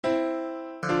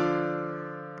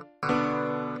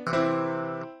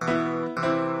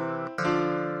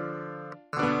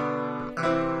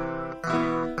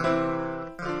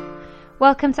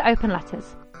Welcome to Open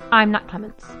Letters. I'm Nat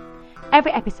Clements.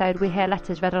 Every episode we hear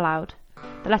letters read aloud.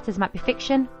 The letters might be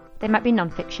fiction, they might be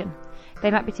non-fiction. They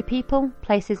might be to people,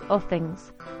 places or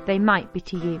things. They might be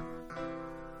to you.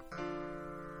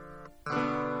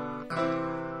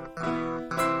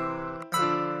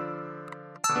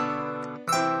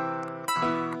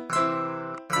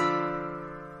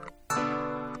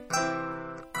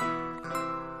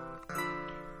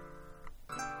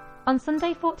 On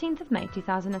Sunday 14th of May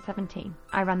 2017,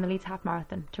 I ran the Leeds Half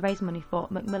Marathon to raise money for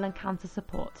Macmillan Cancer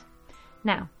Support.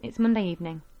 Now, it's Monday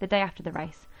evening, the day after the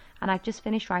race, and I've just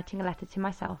finished writing a letter to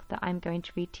myself that I'm going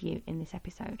to read to you in this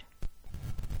episode.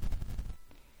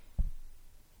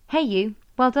 Hey you,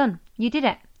 well done, you did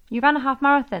it. You ran a half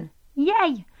marathon.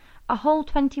 Yay! A whole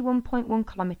 21.1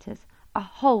 kilometres, a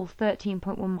whole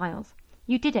 13.1 miles.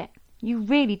 You did it. You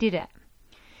really did it.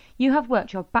 You have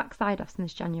worked your backside off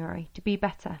since January to be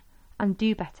better and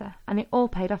do better, and it all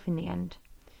paid off in the end.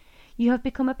 You have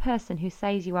become a person who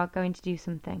says you are going to do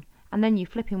something, and then you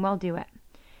flipping well do it.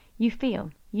 You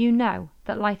feel, you know,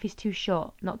 that life is too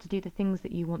short not to do the things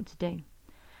that you want to do.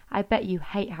 I bet you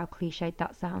hate how cliched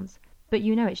that sounds, but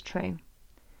you know it's true.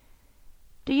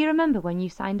 Do you remember when you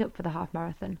signed up for the half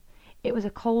marathon? It was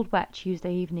a cold, wet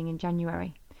Tuesday evening in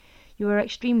January. You were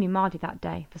extremely mardy that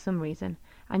day, for some reason,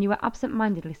 and you were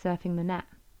absent-mindedly surfing the net.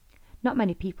 Not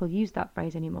many people use that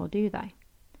phrase anymore, do they?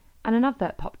 And an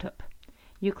advert popped up.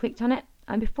 You clicked on it,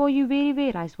 and before you really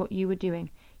realised what you were doing,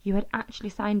 you had actually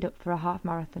signed up for a half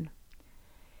marathon.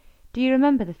 Do you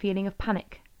remember the feeling of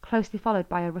panic, closely followed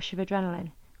by a rush of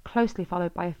adrenaline, closely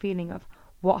followed by a feeling of,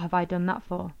 what have I done that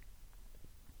for?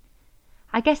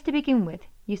 I guess to begin with,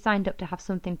 you signed up to have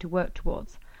something to work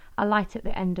towards, a light at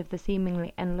the end of the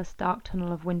seemingly endless dark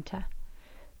tunnel of winter.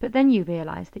 But then you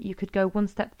realised that you could go one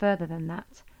step further than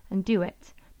that, and do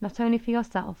it, not only for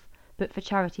yourself, but for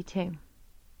charity too.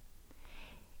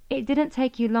 It didn't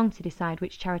take you long to decide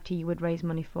which charity you would raise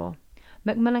money for.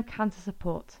 Macmillan Cancer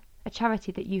Support, a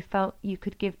charity that you felt you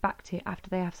could give back to after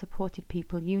they have supported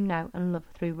people you know and love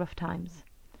through rough times.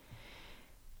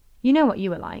 You know what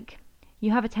you are like.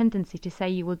 You have a tendency to say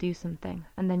you will do something,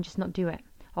 and then just not do it,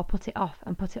 or put it off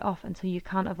until you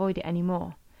can't avoid it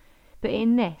anymore. But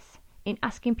in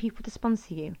asking people to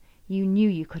sponsor you, you knew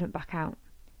you couldn't back out.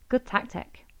 Good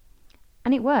tactic.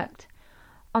 And it worked.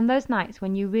 On those nights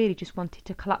when you really just wanted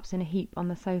to collapse in a heap on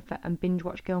the sofa and binge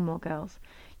watch Gilmore Girls,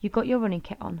 you got your running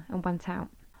kit on and went out.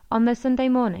 On those Sunday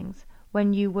mornings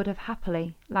when you would have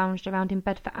happily lounged around in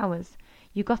bed for hours,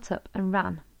 you got up and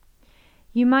ran.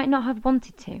 You might not have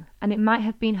wanted to, and it might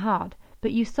have been hard,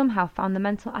 but you somehow found the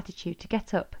mental attitude to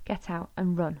get up, get out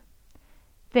and run.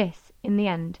 This, in the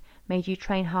end, made you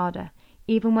train harder,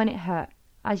 even when it hurt,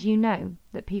 as you know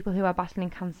that people who are battling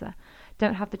cancer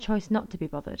don't have the choice not to be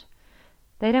bothered.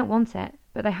 They don't want it,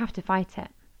 but they have to fight it.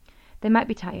 They might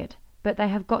be tired, but they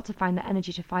have got to find the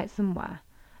energy to fight somewhere.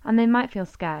 And they might feel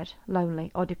scared, lonely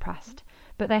or depressed,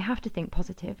 but they have to think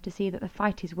positive to see that the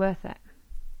fight is worth it.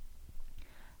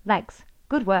 Legs,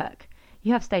 good work.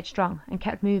 You have stayed strong and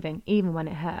kept moving even when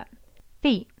it hurt.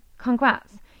 Feet,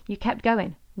 congrats. You kept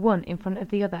going, one in front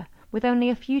of the other, with only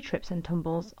a few trips and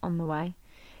tumbles on the way.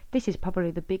 This is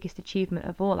probably the biggest achievement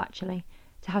of all, actually,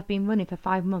 to have been running for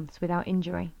 5 months without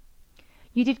injury.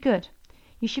 You did good.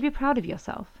 You should be proud of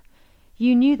yourself.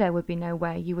 You knew there would be no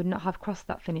way you would not have crossed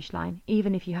that finish line,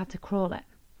 even if you had to crawl it.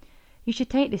 You should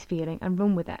take this feeling and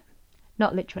run with it.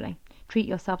 Not literally. Treat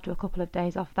yourself to a couple of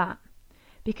days off that.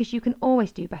 Because you can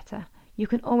always do better. You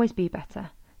can always be better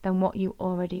than what you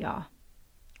already are.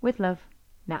 With love,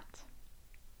 Nat.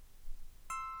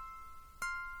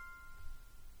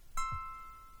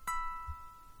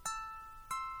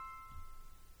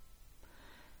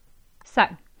 So,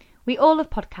 we all love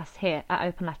podcasts here at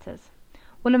Open Letters.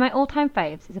 One of my all-time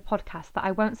faves is a podcast that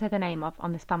I won't say the name of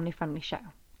on this family-friendly show.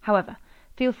 However,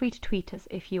 feel free to tweet us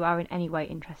if you are in any way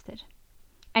interested.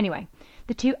 Anyway,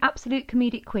 the two absolute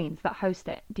comedic queens that host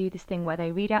it do this thing where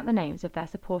they read out the names of their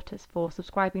supporters for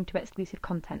subscribing to exclusive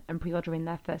content and pre-ordering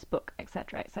their first book,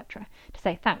 etc., etc., to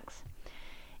say thanks.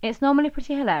 It's normally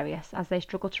pretty hilarious as they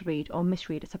struggle to read or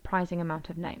misread a surprising amount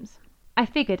of names. I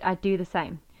figured I'd do the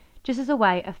same, just as a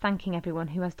way of thanking everyone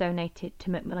who has donated to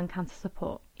Macmillan Cancer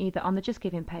Support, either on the Just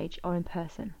Giving page or in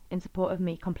person, in support of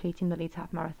me completing the Leeds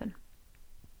Half Marathon.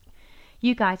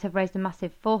 You guys have raised a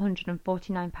massive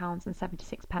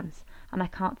 £449.76, and I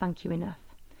can't thank you enough.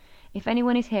 If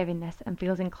anyone is hearing this and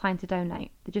feels inclined to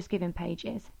donate, the Just Giving page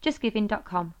is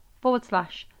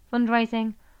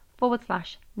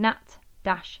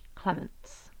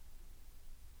justgiving.com/fundraising/Nat-Clements.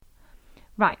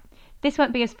 Right, this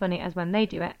won't be as funny as when they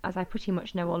do it, as I pretty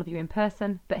much know all of you in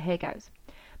person, but here goes.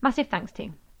 Massive thanks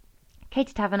to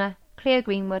Katie Taverner, Cleo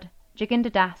Greenwood,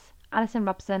 Jaginder Das, Alison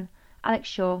Robson, Alex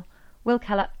Shaw, Will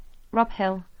Kellett, Rob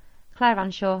Hill, Claire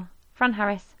Ranshaw, Fran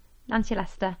Harris, Nancy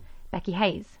Lester, Becky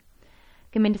Hayes,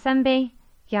 Gaminda Sembi,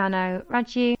 Giano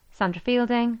Raju, Sandra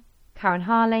Fielding, Karen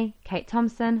Harley, Kate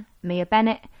Thompson, Mia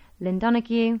Bennett, Lynn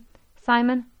Donoghue,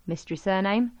 Simon, mystery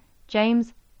surname,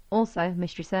 James, also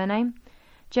mystery surname,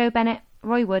 Joe Bennett,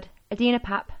 Roy Wood, Adina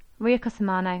Papp, Ria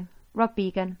Cosimano, Rob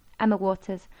Began, Emma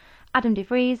Waters, Adam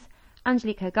DeVries,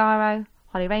 Angelique Ogaro,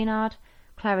 Holly Reynard,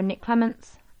 Claire and Nick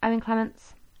Clements, Owen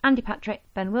Clements, Andy Patrick,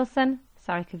 Ben Wilson,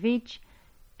 Sarika Vij,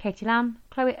 Katie Lamb,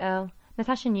 Chloe Earle,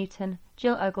 Natasha Newton,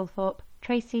 Jill Oglethorpe,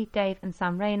 Tracy, Dave and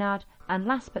Sam Reynard, and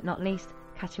last but not least,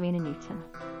 Katerina Newton.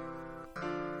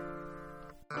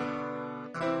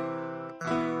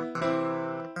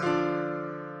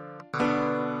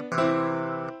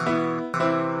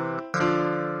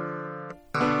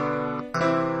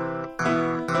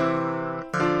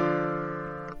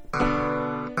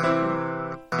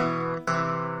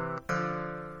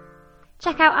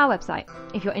 Check out our website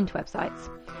if you're into websites.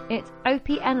 It's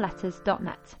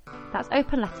opnletters.net. That's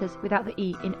open letters without the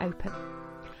E in open.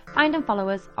 Find and follow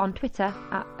us on Twitter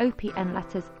at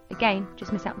opnletters, again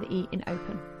just miss out the E in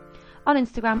open. On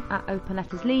Instagram at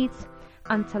openlettersleeds,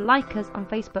 and to like us on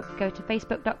Facebook, go to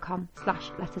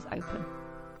facebook.com/lettersopen.